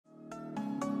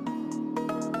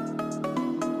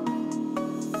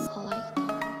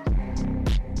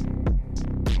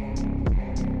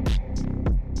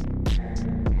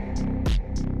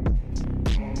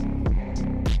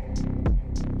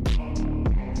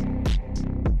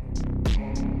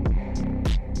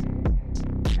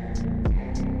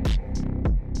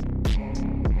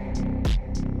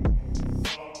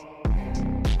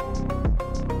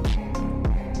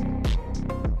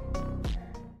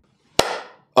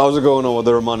How's it going over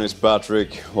there? My name is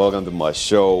Patrick. Welcome to my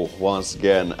show once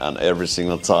again and every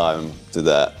single time to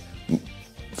the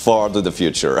far to the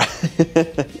future.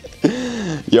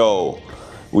 Yo,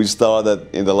 we started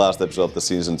in the last episode of the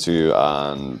season 2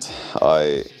 and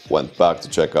I went back to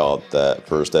check out the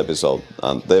first episode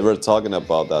and they were talking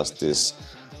about as this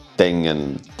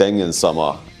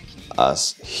Tengen-sama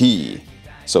as he.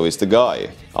 So it's the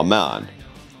guy, a man,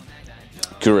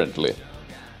 currently.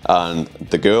 And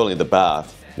the girl in the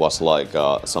bath was like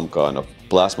some kind of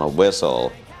plasma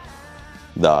vessel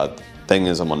that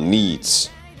Tengen-sama needs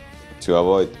to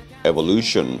avoid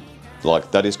evolution.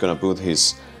 Like that is gonna put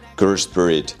his cursed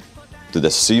spirit to the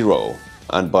zero,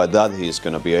 and by that he's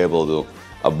gonna be able to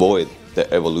avoid the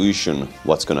evolution,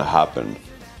 what's gonna happen,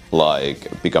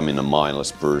 like becoming a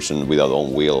mindless person without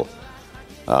own will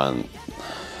and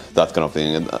that kind of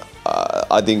thing. And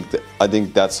I think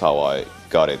that's how I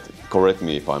got it. Correct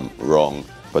me if I'm wrong.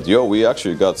 But yo, we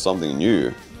actually got something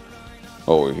new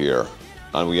over here.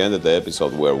 And we ended the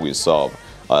episode where we saw,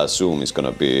 I assume it's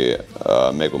gonna be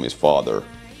Megumi's father.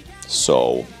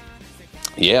 So,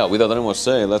 yeah, without anyone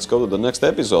saying, let's go to the next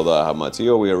episode. I have my tea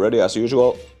over here ready as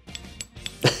usual.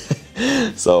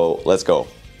 So, let's go.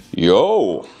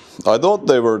 Yo, I thought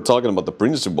they were talking about the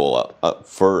principal at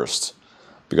first.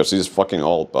 Because he's fucking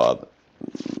old, but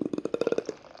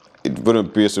it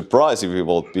wouldn't be a surprise if he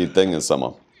would be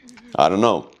Tengen-sama. I don't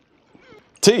know.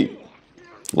 Tea!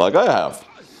 Like I have.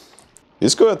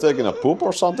 Is Goya taking a poop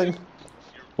or something?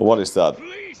 Or what is that?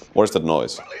 What is that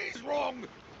noise?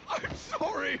 I'm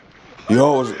sorry.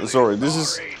 Yo, sorry, this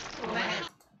is...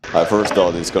 I first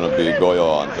thought it's gonna be Goyo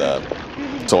on the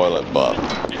toilet, but...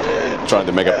 trying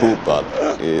to make a poop, but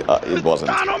it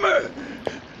wasn't.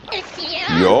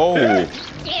 Yo!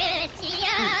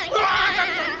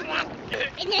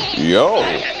 Yo!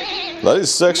 That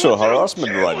is sexual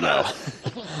harassment right now.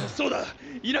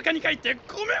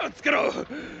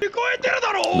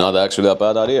 Not actually a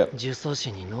bad idea.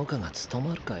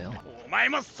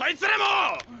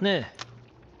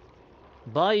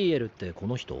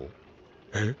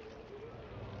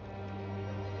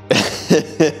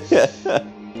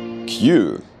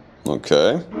 Q.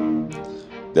 Okay.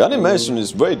 The animation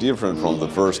is way different from the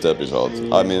first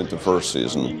episode. I mean, the first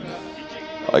season.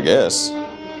 I guess.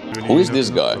 Who is this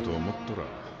guy?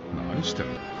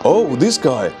 Oh, this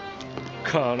guy!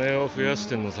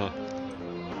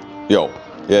 Yo,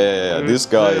 yeah. This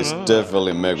guy is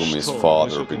definitely Megumi's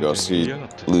father because he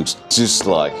looks just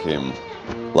like him.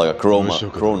 Like a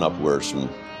grown-up version.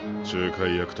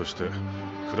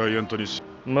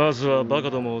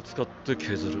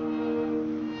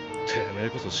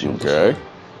 Okay.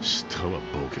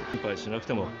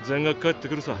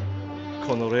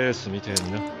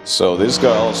 So this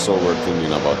guy also were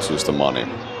thinking about just the money,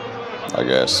 I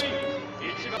guess.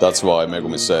 That's why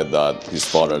Megumi said that his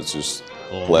father just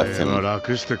left him a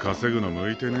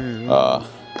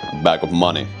bag of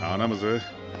money.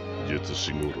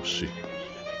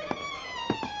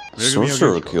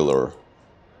 Sorcerer killer.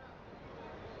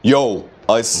 Yo,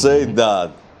 I say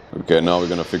that. Okay, now we're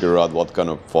gonna figure out what kind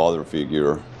of father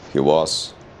figure he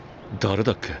was.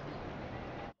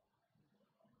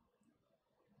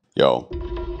 Yo,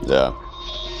 yeah.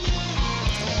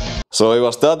 So he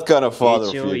was that kind of father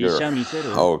figure.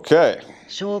 Okay.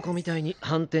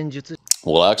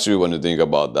 Well, actually, when you think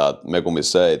about that, Megumi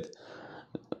said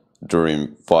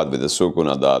during fight with the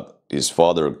Sukuna that his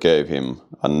father gave him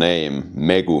a name,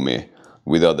 Megumi,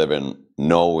 without even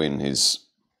knowing his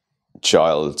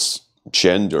child's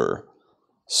gender.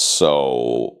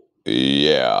 So,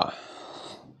 yeah.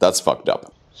 That's fucked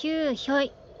up.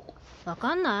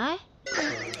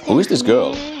 Who is this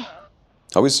girl?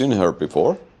 Have we seen her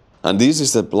before? And this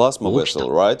is the plasma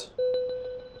vessel, right?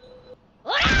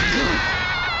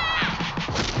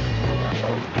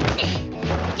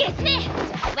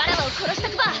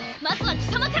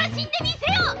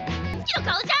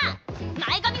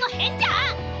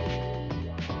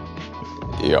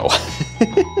 Yo.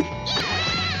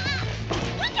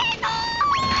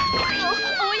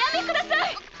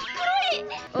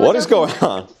 What is going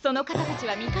on?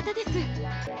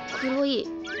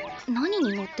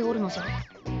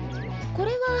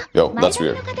 Yo, that's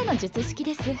weird.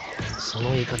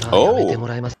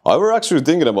 Oh, I were actually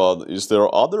thinking about, is there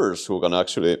others who can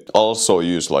actually also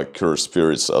use like cursed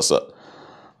spirits as a,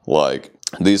 like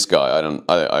this guy,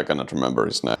 I cannot remember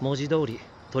his name.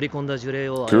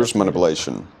 Curse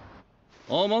manipulation.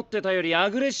 Yo,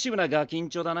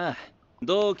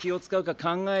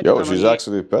 she's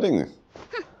actually petting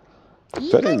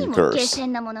curse.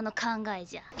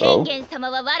 Oh.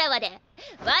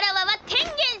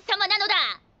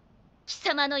 貴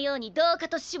様のように同化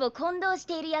と死を混同し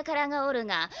ている輩がおる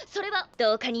が、それは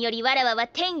同化によりわらわは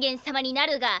天元様にな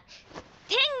るが、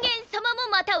天元様も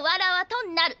またわらわと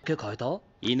なる。変えた？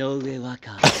井上和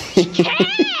歌。聞け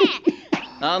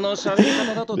あの喋り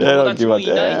方だと友達もい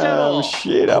ないじゃろ。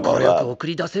shit about よく that. 送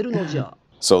り出せるのじゃ。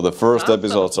So the first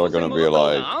episodes are gonna be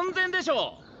like 安全でし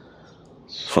ょ。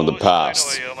 from the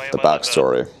past, the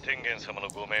backstory,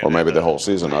 or maybe the whole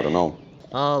season. I don't know.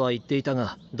 ああは言っていた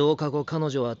が、同化後彼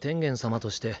女は天元様と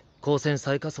して光線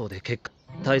最下層で結果、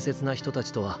大切な人た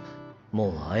ちとは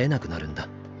もう会えなくなるんだ。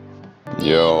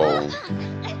Yo,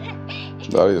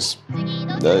 that is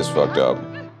fucked up.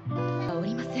 お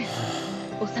りません。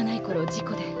幼い頃事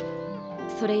故で、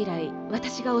それ以来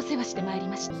私がお世話してまいり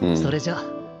ました。それじゃ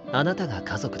あなたが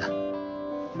家族だ。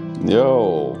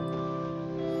Yo,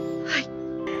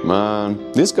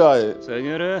 man, this guy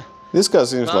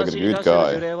seems like a good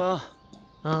guy.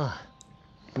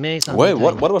 Wait,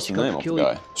 what was the name of the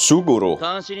guy? Suguru.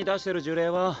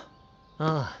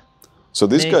 So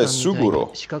this guy is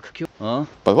Suguru.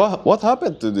 But what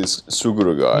happened to this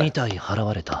Suguru guy?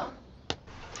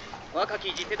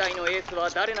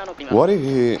 Why did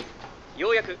he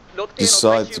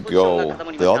decide to go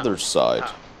the other side?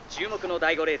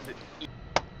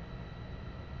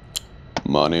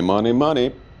 Money, money,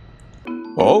 money.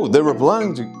 Oh, they were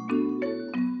planning to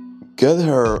get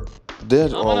her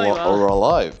dead or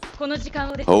alive.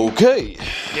 Okay.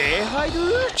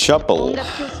 Chapel. 音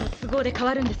楽教師の都合で変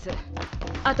わるんです。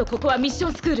あとここはミッショ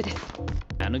ンスクールです。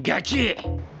あのガキ。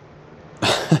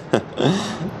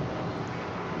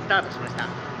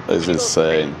 That's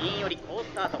insane.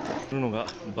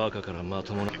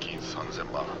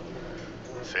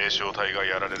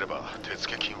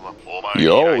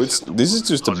 Yo, this is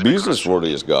just a business for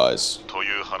these guys.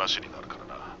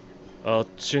 あっ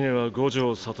ちには五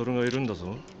条悟がいるんだ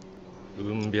ぞ。う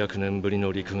ん百年ぶり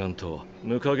の陸眼と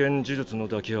無加減呪術の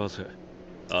抱き合わせ。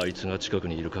あいつが近く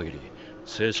にいる限り、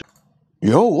聖書。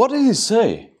Yo, what did he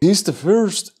say? He's the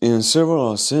first in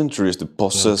several centuries to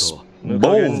possess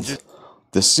both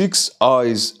the six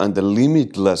eyes and the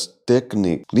limitless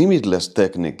technique. Limitless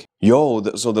technique. Yo,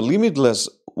 so the limitless,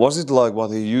 was it like what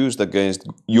he used against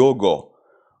Yogo?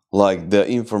 Like the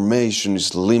information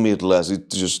is limitless.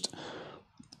 It just,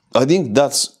 I think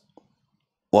that's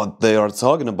what they are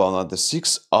talking about. Like the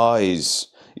six eyes.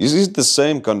 Is it the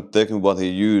same kind of technique what he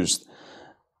used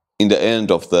in the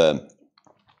end of the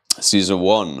season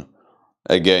 1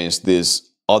 against this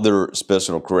other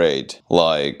special grade,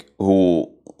 like who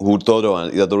Todo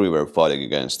and Itadori were fighting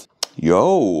against?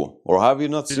 Yo, or have you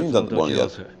not seen that one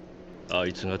yet?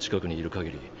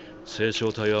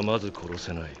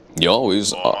 Yo,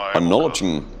 he's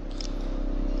acknowledging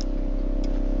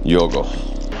Yogo.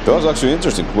 That was actually an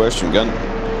interesting question. Can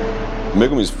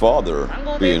Megumi's father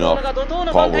be enough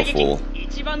powerful?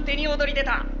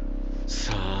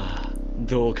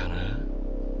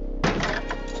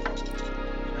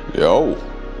 Yo.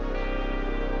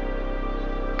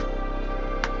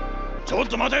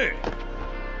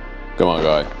 Come on,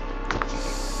 guy.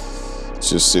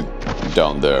 Just sit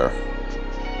down there.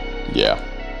 Yeah.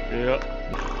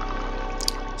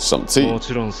 Some tea.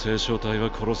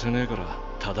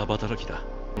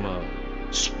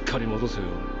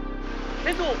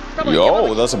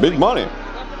 Yo, that's a big money.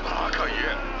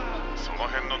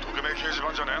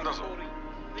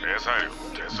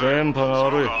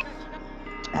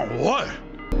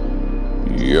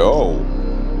 Yo.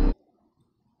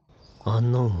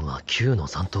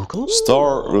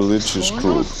 Star religious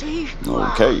group.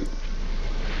 Okay.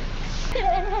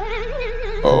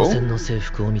 当選の制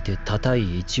服を見て叩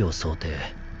い位置を想定。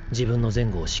自分の前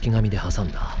後を式紙で挟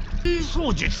んだ。そ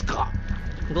うですか。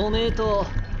ご名答。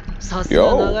さす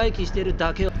が長生きしてる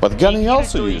だけ。But can he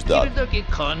also use that?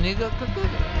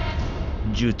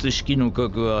 術式の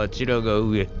核はあちらが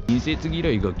上。近接嫌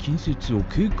いが近接を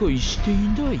警戒してい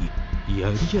ない。や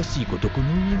りやすいことこの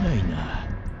上ないな。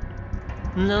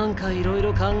なんかいろい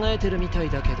ろ考えてるみたい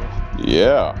だけど。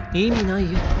Yeah. 意味な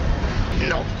いよ。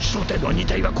の初手の2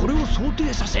体はこれを想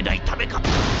定させないためか。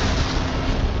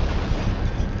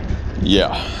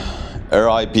Yeah.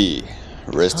 R.I.P.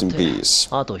 Rest in peace.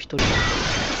 あと一人。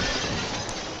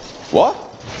What?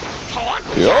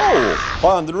 Yo!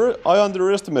 I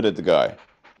underestimated the guy.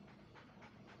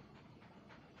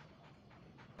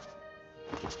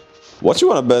 What you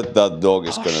wanna bet that dog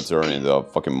is gonna turn into a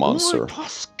fucking monster?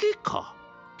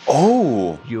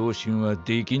 Oh! 両親は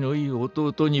出来のいい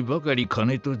弟にばかり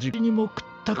金と時間にも屈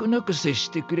託なく接し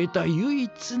てくれた唯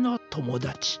一の友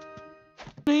達。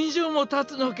何以上も経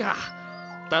つのか。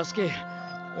助け、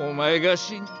お前が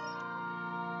死ん。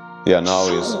Yeah, now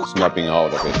he's snapping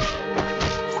out of it.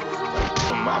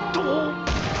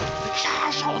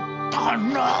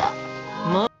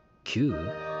 Q?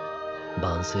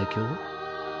 万世教?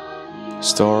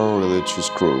 Star religious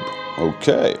group.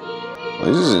 Okay.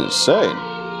 This is insane.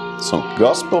 Some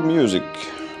gospel music.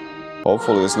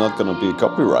 Hopefully it's not gonna be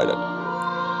copyrighted.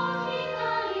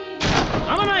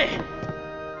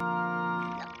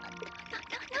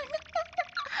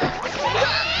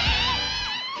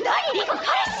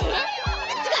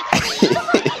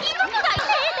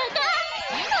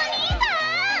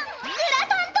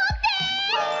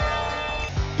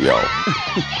 Yo.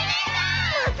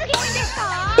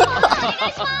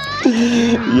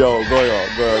 Yo, Goyo,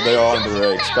 they are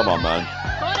underage. Come on, man.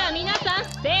 ほら皆さん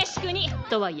静粛に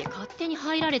とはいえ勝手に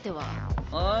入られては。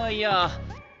ああいや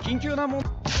緊急なもん。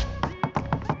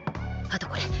あと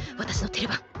これ私のテレ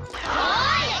バン。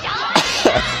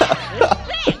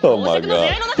Oh my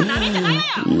god.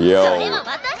 Yo.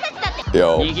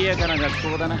 Yo. 賑やかな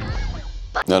学校だな。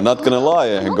 Now, not gonna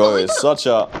lie, Goyo is such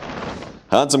a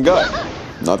handsome guy.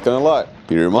 Not gonna lie.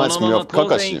 He reminds me of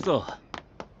Kakashi.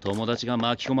 友達が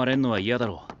巻き込まれんのは嫌だ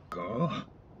ろう。か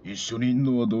一緒にいん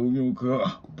のは同業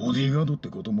かボディーガードって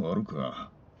こともある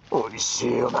か。おいし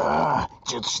いよな。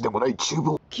術師でもない厨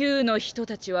房。Q の人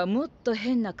たちはもっと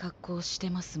変な格好をし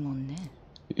てますもんね。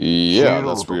Yeah,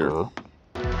 that's weird.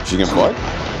 She can fight?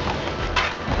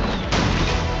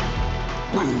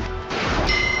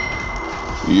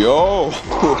 Yo!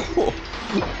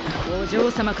 お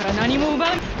嬢様から何も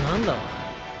奪う。なんだ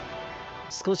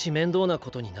少し面倒な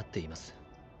ことになっています。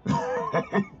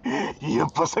や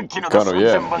っぱさっきのKind of,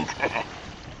 yeah.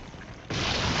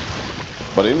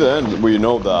 But in the end, we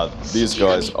know that these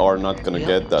guys are not gonna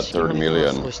get that 30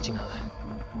 million.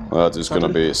 That is gonna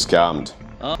be scammed.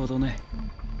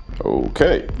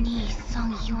 Okay.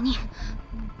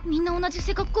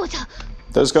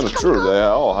 That's kind of true. They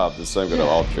all have the same kind of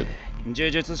outfit.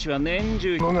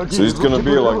 So it's gonna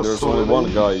be like there's only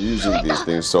one guy using these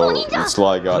things, so it's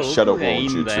like a shadow clone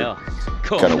jutsu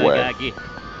kind of way.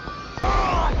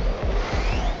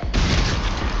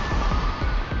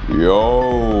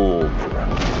 Yo!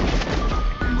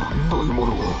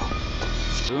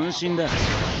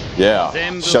 Yeah,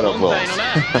 shadow clones.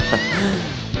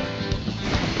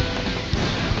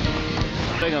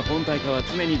 これが本体かは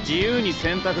常に自由に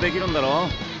選択できるんだろ。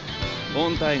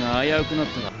本体が危うくなっ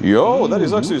たら。Yo, that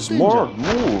is actually a smart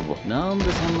move. なん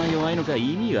でそんな弱いのか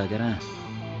意味わからん。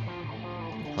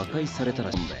破壊されたら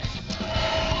んで。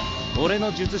俺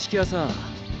の術式はさ、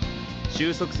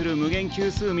収束する無限級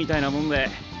数みたいなもんで、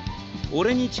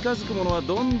俺に近づくものは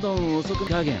どんどん遅く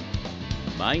加減。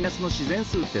マイナスの自然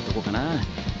数ってとこかな。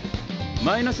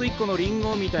マイナス1個のリン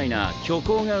ゴみたいな虚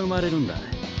構が生まれるんだ。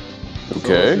そうす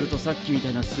るとさっきみた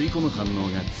いな吸い込む反応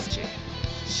がつき、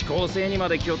思考性にま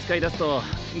で気を使い出すと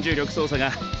重力操作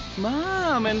が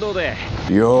まあ面倒で。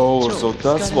Yo, so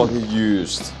that's what he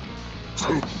used.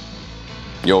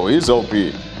 Yo, he's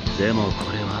OP. でもこ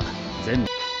れは全部。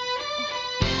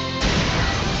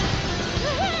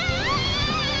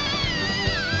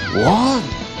What?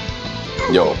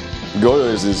 Yo,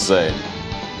 Goyo is insane.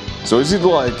 So is it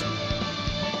like...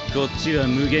 こっちは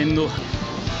無限の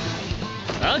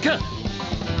赤。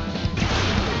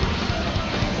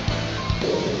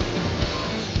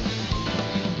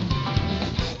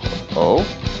Oh?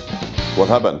 What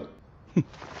happened?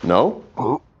 No?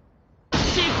 What?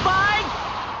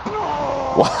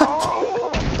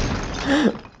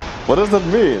 What does that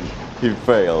mean? He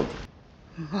failed.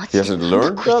 He hasn't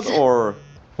learned that,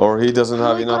 or he doesn't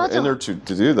have enough energy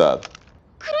to do that.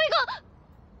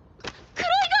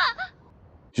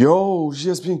 Yo, she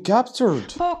has been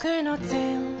captured.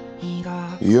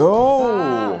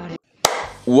 Yo!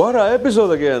 What an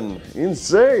episode again!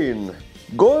 Insane!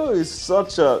 Goyo is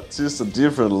just a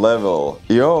different level.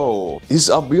 Yo, his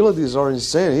abilities are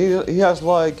insane. He has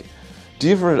like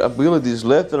different abilities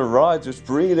left and right, just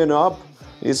bringing it up.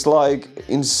 It's like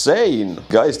insane.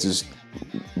 Guys just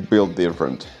built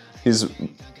different. He's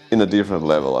in a different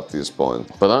level at this point.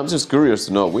 But I'm just curious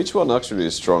to know which one actually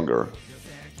is stronger.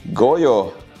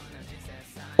 Goyo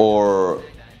or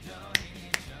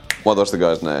what was the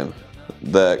guy's name?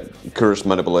 The curse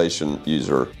manipulation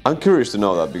user. I'm curious to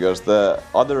know that because the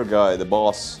other guy, the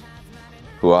boss,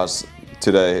 who has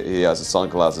today, he has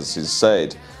sunglasses, he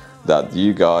said that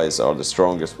you guys are the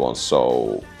strongest ones.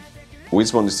 So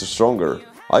which one is the stronger?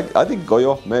 I think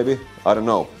Goyo, maybe, I don't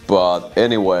know. But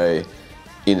anyway,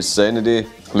 insanity.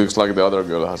 Looks like the other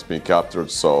girl has been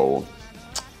captured. So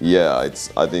yeah,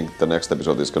 I think the next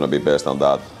episode is gonna be based on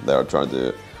that. They are trying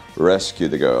to rescue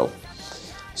the girl.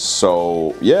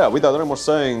 So yeah, without any more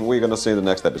saying, we're gonna see you in the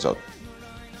next episode.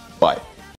 Bye.